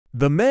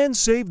The man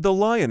saved the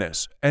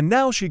lioness, and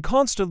now she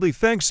constantly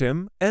thanks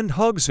him and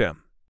hugs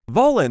him.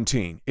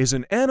 Valentine is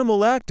an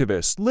animal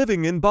activist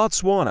living in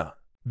Botswana.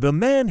 The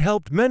man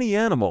helped many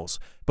animals,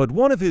 but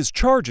one of his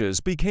charges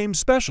became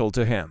special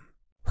to him.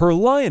 Her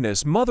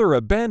lioness mother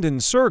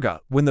abandoned Serga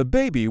when the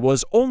baby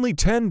was only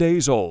 10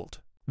 days old.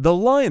 The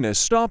lioness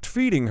stopped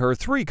feeding her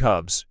 3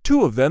 cubs,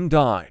 2 of them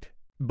died.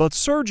 But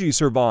Sergi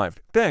survived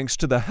thanks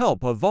to the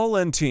help of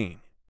Valentine.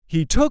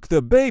 He took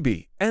the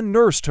baby and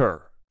nursed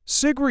her.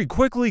 Sigrid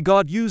quickly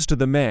got used to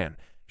the man.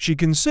 She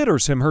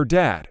considers him her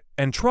dad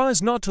and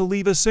tries not to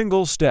leave a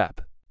single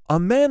step. A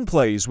man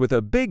plays with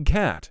a big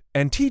cat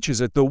and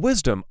teaches it the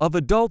wisdom of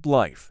adult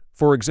life.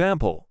 For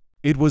example,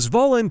 it was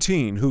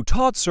Valentine who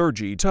taught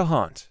Sergi to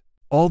hunt.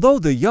 Although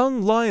the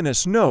young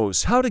lioness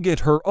knows how to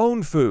get her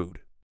own food,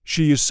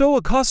 she is so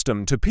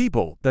accustomed to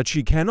people that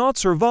she cannot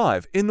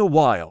survive in the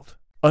wild.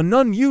 An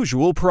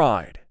unusual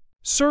pride.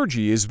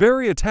 Sergi is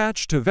very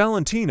attached to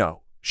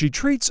Valentino. She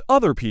treats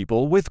other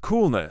people with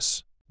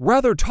coolness,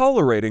 rather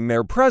tolerating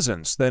their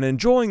presence than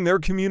enjoying their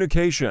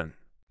communication.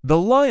 The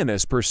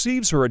lioness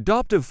perceives her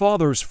adoptive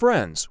father's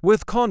friends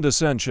with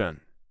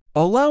condescension,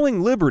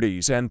 allowing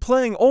liberties and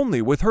playing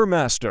only with her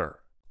master.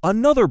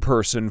 Another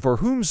person for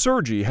whom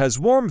Sergi has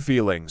warm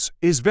feelings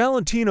is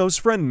Valentino's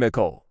friend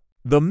Mikkel.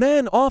 The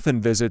man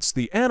often visits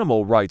the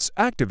animal rights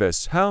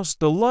activist's house.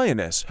 The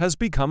lioness has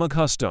become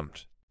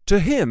accustomed to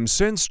him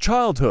since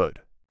childhood.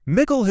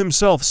 Mikkel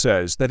himself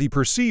says that he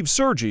perceives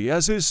Sergi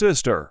as his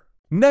sister.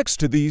 Next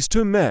to these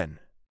 2 men,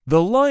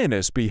 the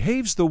lioness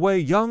behaves the way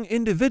young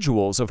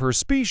individuals of her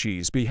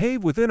species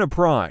behave within a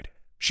pride.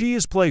 She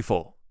is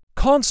playful,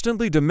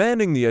 constantly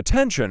demanding the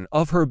attention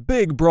of her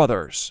big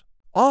brothers,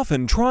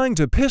 often trying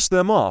to piss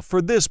them off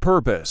for this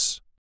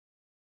purpose.